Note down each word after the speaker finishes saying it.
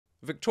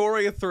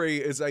Victoria 3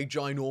 is a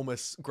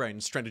ginormous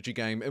grand strategy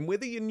game, and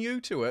whether you're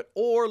new to it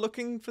or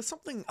looking for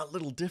something a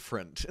little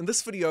different, in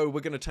this video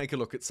we're going to take a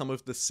look at some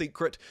of the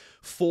secret,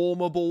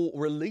 formable,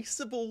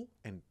 releaseable,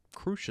 and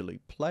crucially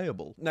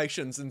playable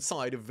nations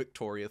inside of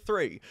Victoria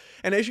 3.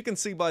 And as you can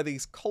see by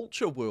these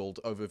culture world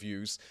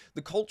overviews,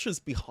 the cultures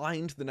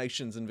behind the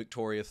nations in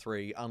Victoria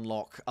 3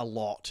 unlock a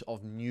lot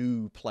of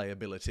new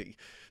playability.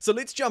 So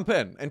let's jump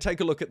in and take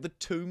a look at the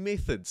two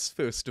methods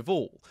first of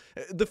all.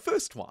 The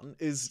first one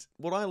is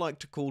what I like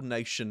to call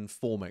nation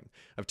forming.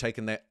 I've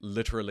taken that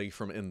literally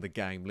from in the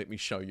game. Let me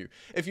show you.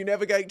 If you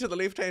navigate to the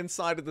left hand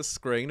side of the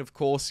screen, of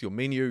course, your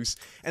menus,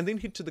 and then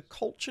head to the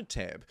culture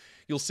tab,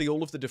 you'll see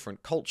all of the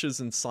different cultures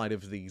inside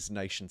of these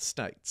nation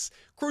states.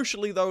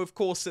 Crucially though, of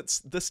course, it's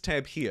this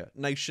tab here,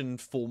 nation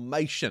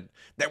formation,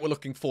 that we're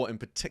looking for in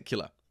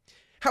particular.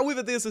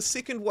 However, there's a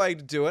second way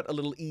to do it, a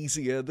little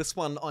easier. This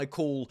one I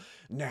call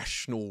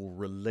national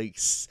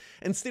release.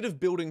 Instead of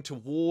building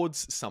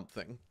towards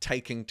something,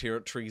 taking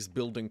territories,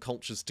 building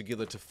cultures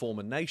together to form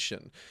a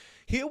nation,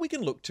 here we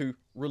can look to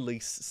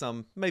release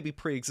some maybe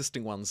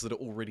pre-existing ones that are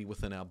already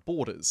within our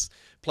borders.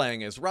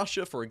 Playing as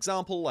Russia, for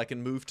example, I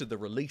can move to the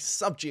Release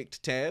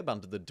Subject tab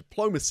under the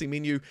Diplomacy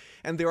menu,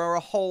 and there are a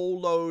whole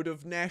load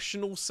of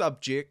national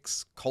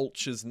subjects,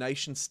 cultures,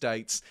 nation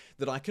states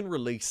that I can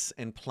release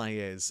and play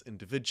as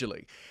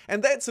individually.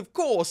 And that's, of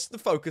course, the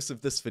focus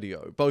of this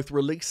video, both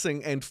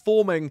releasing and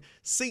forming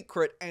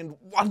secret and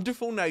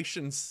wonderful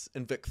nations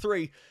in Vic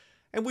 3.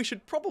 And we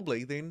should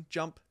probably then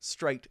jump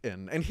straight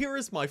in. And here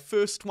is my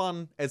first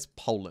one as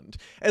Poland.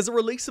 As a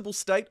releasable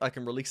state, I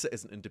can release it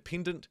as an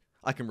independent,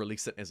 I can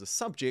release it as a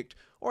subject,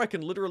 or I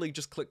can literally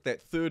just click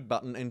that third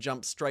button and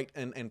jump straight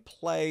in and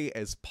play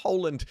as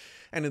Poland.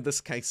 And in this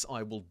case,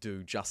 I will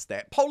do just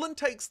that. Poland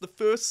takes the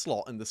first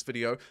slot in this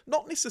video,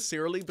 not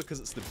necessarily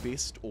because it's the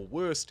best or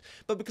worst,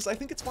 but because I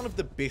think it's one of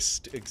the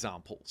best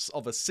examples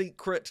of a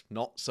secret,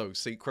 not so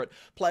secret,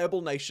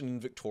 playable nation in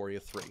Victoria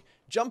 3.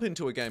 Jump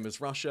into a game as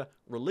Russia,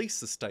 release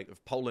the state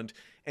of Poland,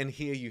 and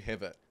here you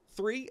have it.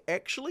 3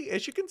 actually,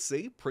 as you can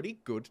see, pretty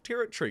good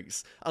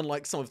territories.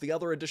 Unlike some of the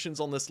other additions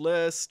on this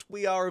list,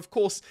 we are of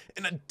course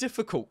in a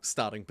difficult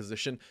starting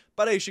position,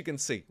 but as you can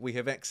see, we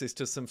have access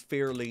to some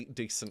fairly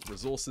decent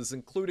resources,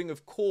 including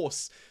of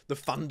course the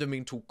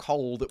fundamental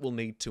coal that we'll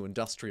need to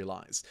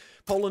industrialize.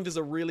 Poland is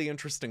a really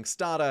interesting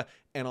starter,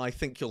 and I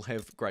think you'll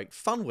have great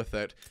fun with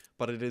it,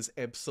 but it is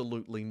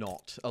absolutely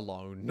not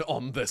alone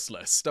on this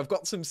list. I've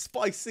got some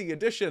spicy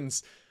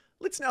additions.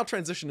 Let's now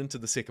transition into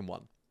the second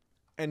one.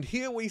 And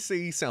here we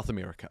see South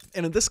America.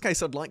 And in this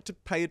case, I'd like to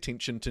pay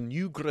attention to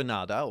New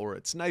Granada, or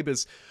its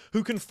neighbors,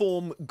 who can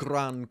form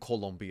Gran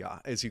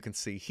Colombia, as you can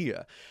see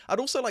here. I'd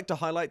also like to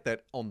highlight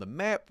that on the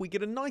map, we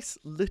get a nice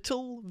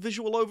little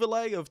visual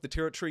overlay of the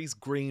territories,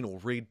 green or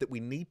red, that we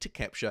need to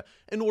capture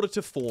in order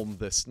to form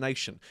this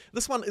nation.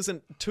 This one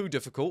isn't too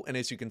difficult, and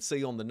as you can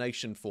see on the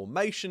Nation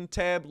Formation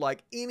tab,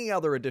 like any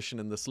other addition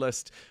in this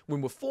list,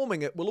 when we're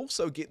forming it, we'll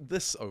also get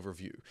this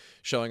overview,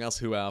 showing us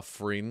who our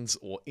friends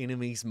or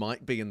enemies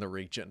might be in the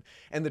region,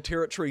 and the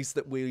territories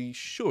that we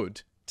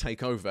should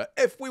take over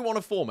if we want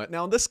to form it.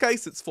 Now in this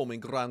case it's forming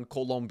Gran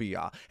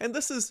Colombia, and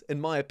this is, in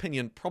my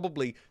opinion,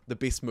 probably the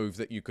best move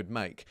that you could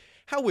make.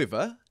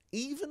 However,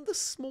 even the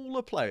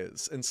smaller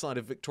players inside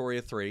of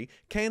Victoria 3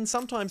 can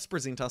sometimes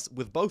present us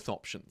with both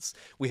options.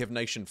 We have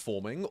nation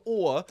forming,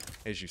 or,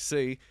 as you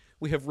see,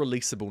 we have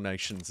releaseable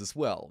nations as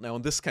well. Now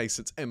in this case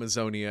it's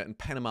Amazonia and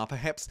Panama,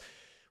 perhaps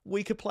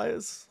weaker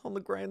players on the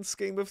grand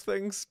scheme of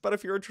things, but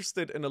if you're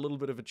interested in a little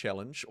bit of a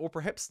challenge, or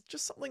perhaps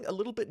just something a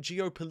little bit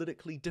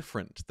geopolitically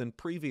different than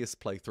previous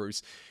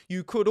playthroughs,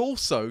 you could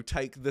also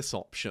take this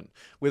option.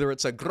 Whether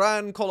it's a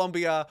Gran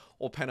Colombia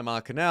or Panama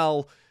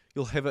Canal,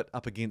 you'll have it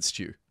up against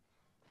you.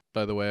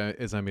 By the way,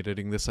 as I'm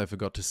editing this, I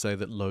forgot to say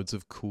that loads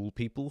of cool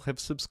people have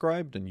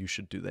subscribed, and you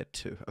should do that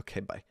too.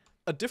 Okay, bye.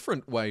 A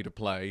different way to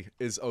play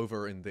is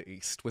over in the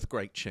east with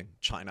Great Qing,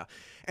 China.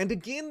 And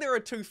again, there are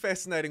two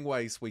fascinating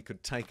ways we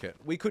could take it.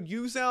 We could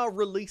use our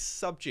release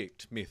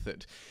subject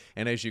method.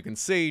 And as you can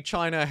see,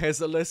 China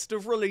has a list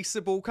of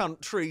releaseable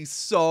countries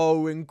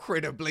so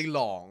incredibly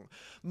long.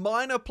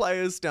 Minor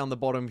players down the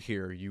bottom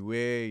here, Yue,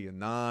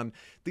 Yunnan,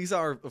 these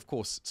are, of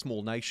course,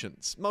 small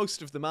nations.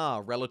 Most of them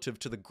are relative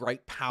to the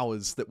great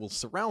powers that will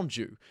surround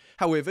you.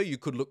 However, you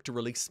could look to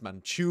release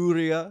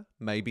Manchuria,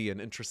 maybe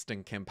an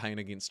interesting campaign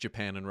against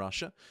Japan and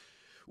Russia.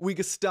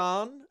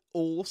 Uyghur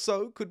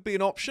also could be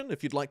an option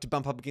if you'd like to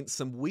bump up against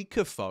some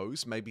weaker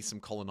foes, maybe some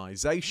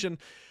colonization.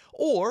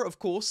 Or, of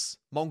course,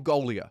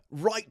 Mongolia,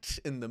 right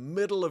in the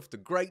middle of the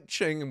Great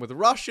Qing, and with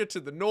Russia to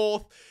the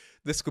north.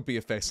 This could be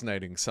a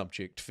fascinating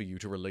subject for you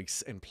to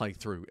release and play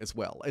through as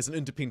well. As an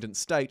independent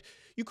state,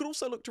 you could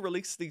also look to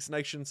release these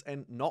nations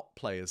and not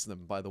play as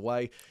them, by the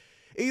way.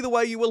 Either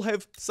way, you will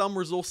have some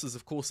resources,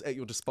 of course, at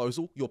your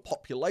disposal. Your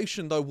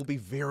population, though, will be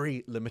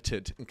very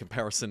limited in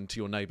comparison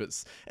to your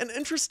neighbors. An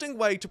interesting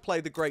way to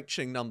play the Great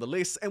Qing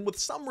nonetheless, and with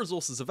some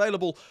resources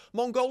available,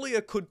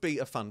 Mongolia could be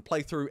a fun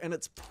playthrough, and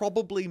it's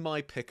probably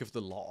my pick of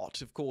the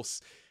lot. Of course,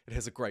 it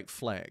has a great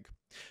flag.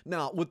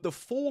 Now, with the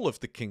fall of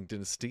the Qing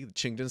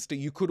dynasty,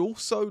 you could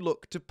also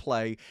look to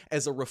play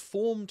as a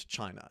reformed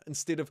China.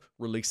 Instead of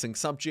releasing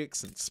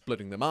subjects and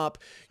splitting them up,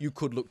 you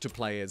could look to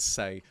play as,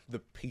 say, the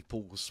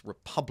People's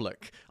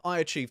Republic. I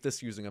achieved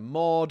this using a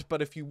mod,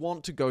 but if you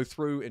want to go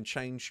through and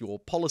change your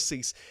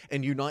policies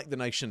and unite the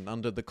nation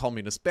under the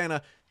communist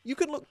banner, you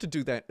can look to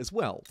do that as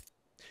well.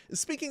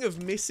 Speaking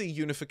of messy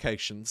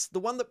unifications, the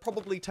one that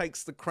probably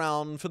takes the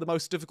crown for the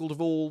most difficult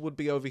of all would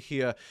be over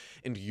here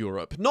in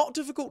Europe. Not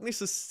difficult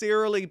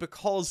necessarily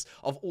because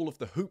of all of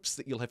the hoops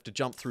that you'll have to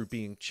jump through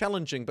being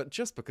challenging, but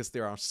just because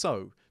there are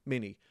so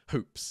many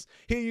hoops.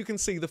 Here you can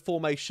see the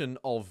formation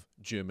of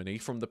Germany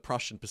from the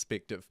Prussian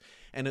perspective,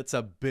 and it's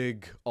a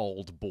big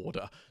old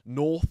border.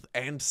 North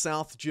and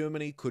South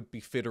Germany could be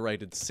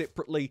federated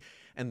separately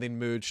and then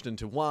merged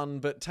into one,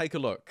 but take a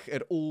look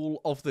at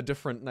all of the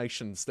different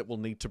nations that we'll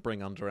need to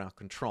bring under our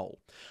control.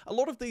 A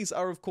lot of these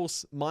are, of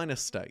course, minor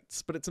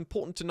states, but it's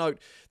important to note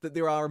that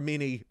there are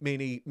many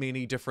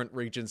different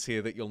regions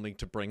here that you'll need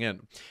to bring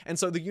in. And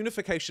so the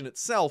unification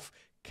itself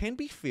can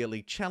be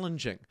fairly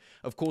challenging.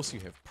 Of course,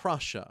 you have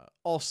Prussia,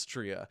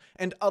 Austria,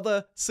 and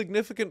other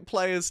significant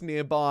players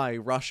nearby,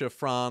 Russia,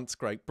 France,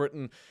 Great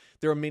Britain.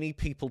 There are many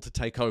people to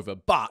take over,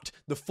 but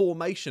the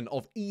formation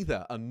of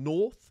either a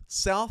North,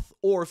 South,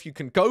 or if you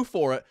can go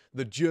for it,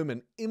 the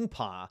German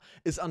Empire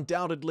is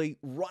undoubtedly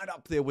right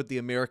up there with the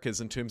Americas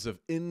in terms of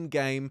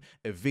in-game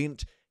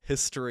event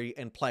history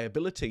and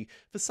playability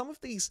for some of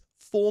these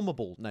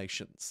formable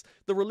nations.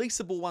 The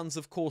releaseable ones,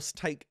 of course,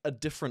 take a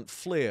different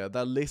flair.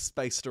 They're less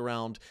based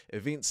around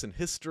events and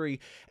history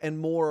and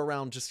more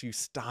around just you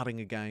starting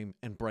a game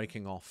and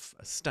breaking off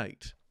a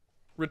state.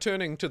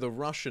 Returning to the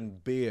Russian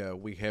bear,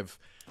 we have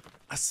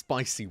a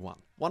spicy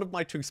one of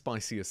my two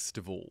spiciest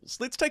of all.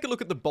 Let's take a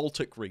look at the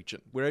Baltic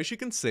region, where as you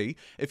can see,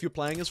 if you're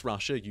playing as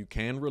Russia, you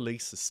can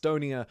release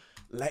Estonia,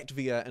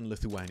 Latvia, and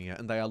Lithuania,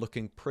 and they are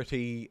looking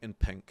pretty in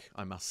pink,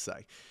 I must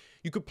say.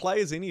 You could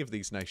play as any of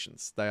these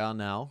nations. They are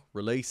now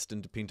released,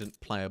 independent,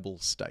 playable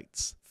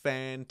states.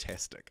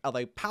 Fantastic. Are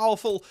they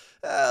powerful?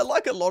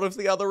 Like a lot of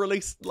the other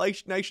released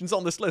nations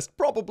on this list,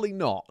 probably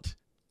not.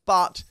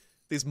 But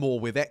there's more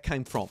where that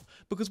came from,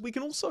 because we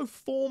can also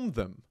form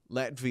them,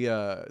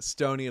 Latvia,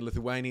 Estonia,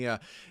 Lithuania,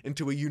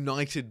 into a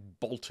united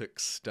Baltic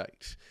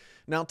state.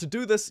 Now, to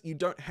do this, you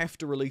don't have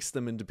to release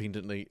them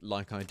independently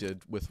like I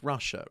did with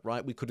Russia,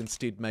 right? We could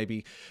instead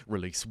maybe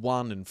release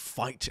one and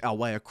fight our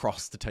way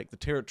across to take the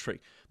territory.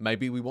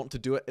 Maybe we want to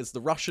do it as the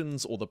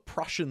Russians or the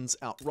Prussians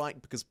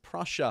outright, because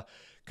Prussia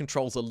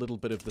controls a little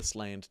bit of this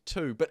land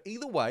too. But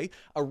either way,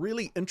 a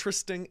really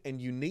interesting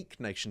and unique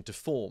nation to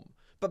form,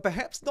 but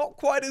perhaps not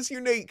quite as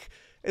unique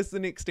as the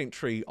next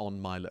entry on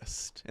my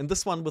list. And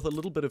this one, with a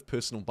little bit of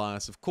personal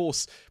bias, of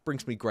course,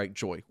 brings me great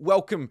joy.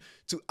 Welcome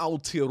to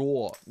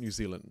Aotearoa, New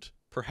Zealand.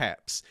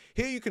 Perhaps.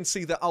 Here you can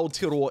see the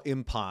Aotearoa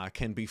Empire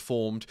can be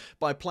formed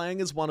by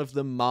playing as one of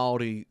the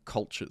Maori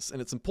cultures.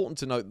 And it's important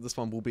to note that this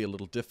one will be a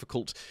little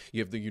difficult. You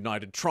have the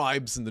United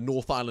Tribes and the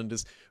North Island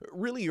is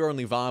really your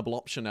only viable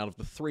option out of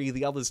the three,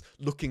 the others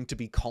looking to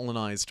be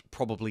colonized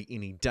probably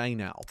any day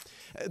now.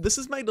 This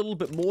is made a little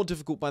bit more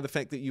difficult by the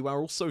fact that you are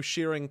also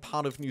sharing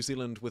part of New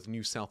Zealand with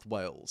New South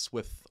Wales,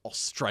 with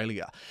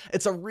Australia.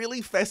 It's a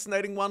really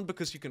fascinating one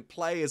because you can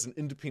play as an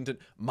independent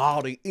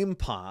Maori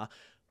empire,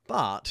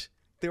 but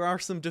there are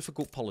some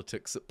difficult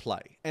politics at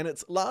play, and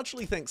it's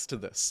largely thanks to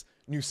this,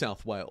 New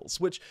South Wales,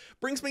 which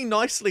brings me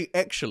nicely,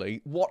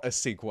 actually, what a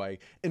segue,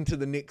 into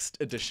the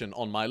next edition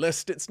on my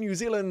list. It's New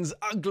Zealand's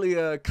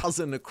uglier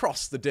cousin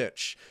across the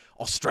ditch,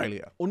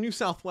 Australia, or New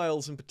South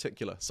Wales in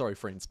particular. Sorry,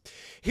 friends.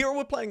 Here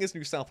we're playing as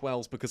New South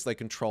Wales because they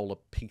control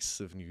a piece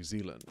of New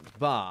Zealand,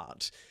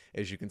 but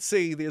as you can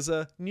see, there's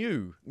a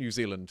new New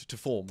Zealand to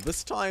form,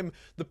 this time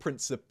the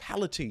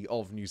Principality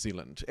of New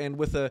Zealand, and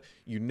with a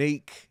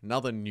unique,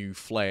 another new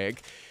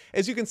flag.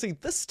 As you can see,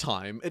 this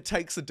time it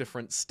takes a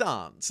different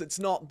stance. It's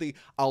not the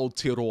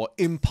Aotearoa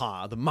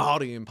Empire, the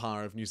Maori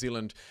Empire of New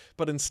Zealand,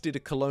 but instead a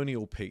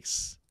colonial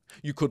piece.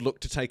 You could look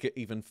to take it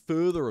even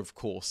further, of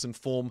course, and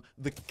form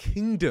the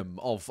Kingdom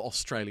of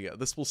Australia.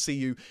 This will see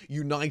you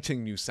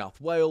uniting New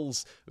South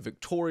Wales,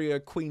 Victoria,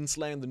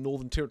 Queensland, the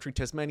Northern Territory,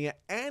 Tasmania,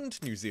 and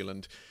New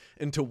Zealand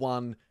into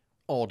one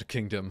odd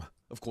kingdom.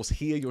 Of course,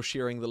 here you're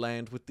sharing the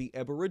land with the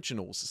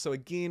Aboriginals. So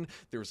again,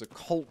 there is a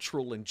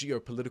cultural and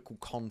geopolitical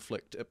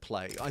conflict at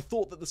play. I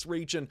thought that this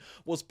region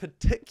was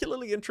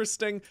particularly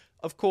interesting.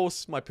 Of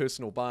course, my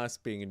personal bias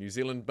being in New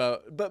Zealand,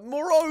 but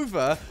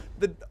moreover,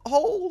 the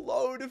whole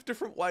load of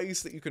different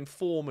ways that you can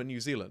form a New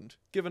Zealand,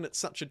 given it's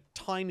such a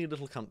tiny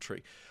little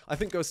country, I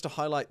think goes to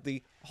highlight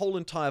the whole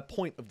entire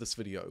point of this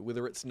video,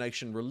 whether it's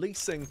nation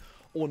releasing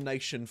or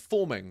nation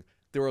forming.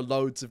 There are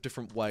loads of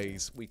different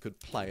ways we could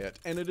play it,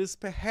 and it is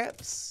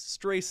perhaps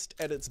stressed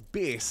at its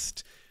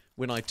best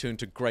when I turn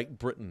to Great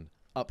Britain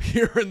up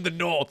here in the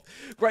north.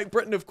 Great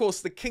Britain, of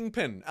course, the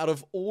kingpin out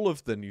of all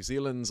of the New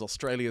Zealand's,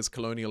 Australia's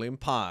colonial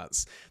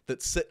empires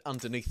that sit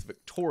underneath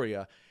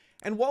Victoria.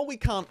 And while we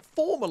can't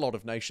form a lot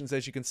of nations,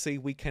 as you can see,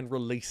 we can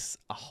release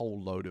a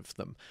whole load of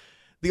them.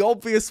 The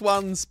obvious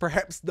ones,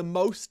 perhaps the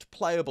most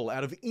playable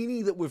out of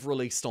any that we've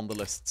released on the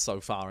list so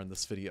far in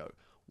this video.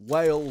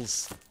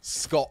 Wales,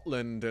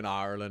 Scotland, and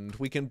Ireland.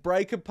 We can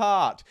break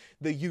apart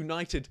the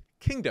United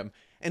Kingdom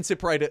and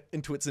separate it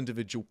into its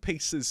individual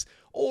pieces.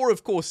 Or,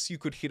 of course, you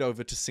could head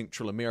over to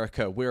Central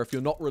America, where if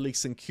you're not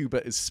releasing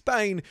Cuba as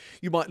Spain,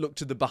 you might look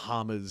to the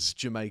Bahamas,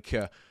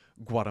 Jamaica,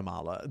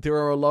 Guatemala. There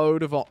are a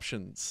load of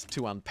options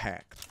to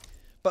unpack.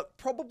 But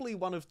probably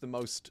one of the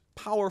most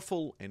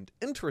powerful and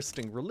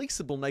interesting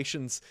releaseable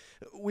nations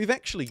we've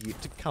actually yet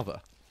to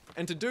cover.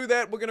 And to do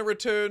that, we're going to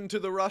return to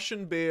the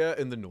Russian bear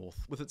in the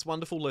north, with its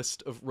wonderful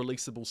list of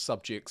releasable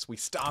subjects. We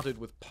started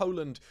with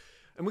Poland,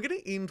 and we're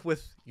going to end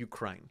with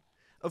Ukraine.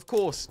 Of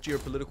course,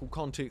 geopolitical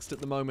context at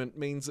the moment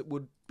means it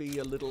would be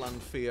a little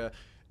unfair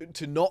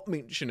to not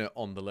mention it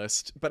on the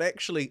list, but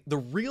actually the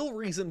real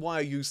reason why I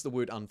use the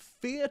word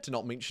unfair to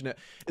not mention it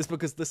is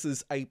because this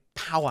is a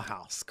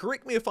powerhouse.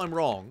 Correct me if I'm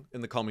wrong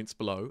in the comments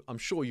below, I'm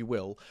sure you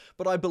will,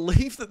 but I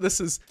believe that this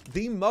is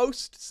the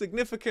most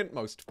significant,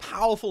 most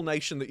powerful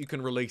nation that you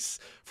can release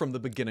from the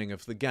beginning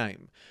of the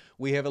game.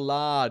 We have a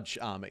large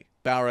army,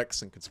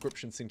 barracks and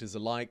conscription centers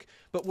alike,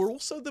 but we're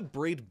also the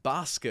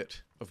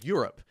breadbasket of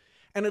Europe.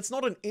 And it's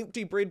not an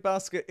empty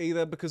breadbasket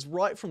either, because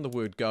right from the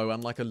word go,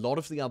 unlike a lot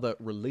of the other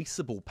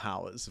releasable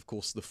powers, of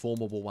course the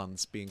formable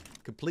ones being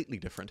completely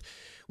different,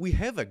 we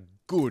have a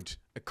good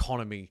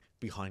economy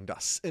behind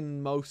us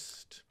in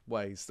most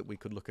ways that we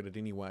could look at it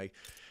anyway.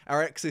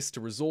 Our access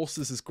to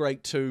resources is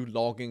great too,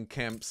 logging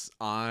camps,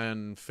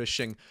 iron,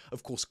 fishing,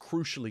 of course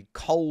crucially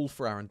coal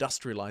for our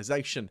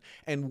industrialization,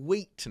 and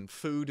wheat and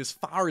food as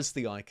far as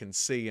the eye can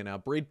see in our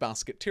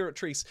breadbasket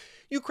territories.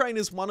 Ukraine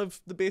is one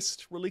of the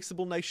best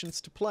releasable nations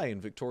to play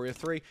in Victoria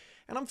 3,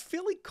 and I'm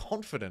fairly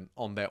confident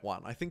on that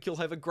one. I think you'll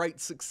have a great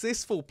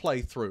successful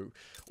playthrough,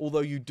 although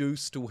you do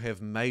still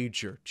have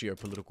major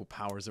geopolitical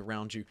powers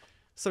around you,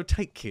 so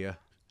take care.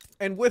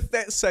 And with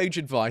that sage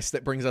advice,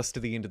 that brings us to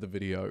the end of the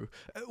video.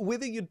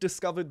 Whether you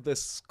discovered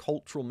this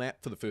cultural map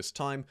for the first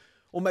time,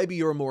 or maybe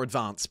you're a more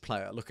advanced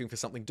player looking for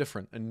something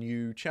different, a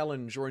new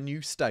challenge or a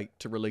new state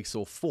to release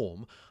or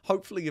form,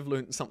 hopefully you've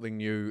learned something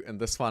new in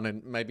this one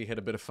and maybe had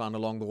a bit of fun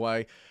along the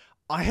way.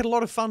 I had a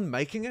lot of fun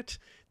making it.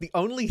 The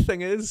only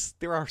thing is,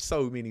 there are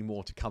so many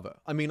more to cover.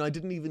 I mean, I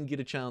didn't even get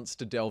a chance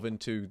to delve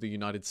into the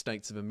United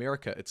States of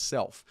America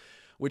itself,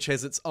 which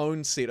has its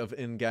own set of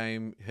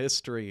in-game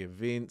history,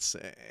 events,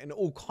 and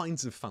all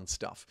kinds of fun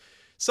stuff.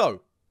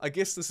 So, I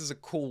guess this is a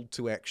call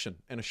to action,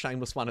 and a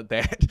shameless one at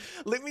that.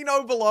 Let me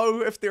know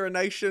below if there are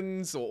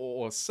nations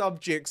or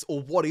subjects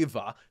or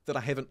whatever that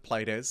I haven't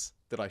played as,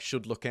 that I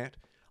should look at.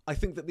 I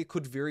think that there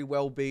could very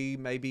well be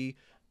maybe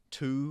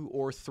 2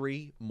 or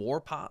 3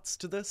 more parts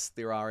to this.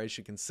 There are, as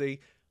you can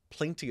see,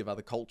 plenty of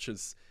other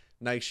cultures,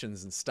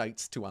 nations, and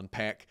states to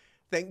unpack.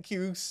 Thank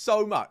you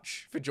so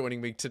much for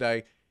joining me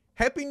today.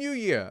 Happy New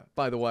Year,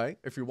 by the way.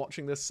 If you're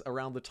watching this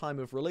around the time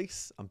of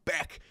release, I'm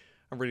back.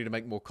 I'm ready to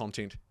make more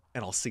content,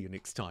 and I'll see you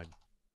next time.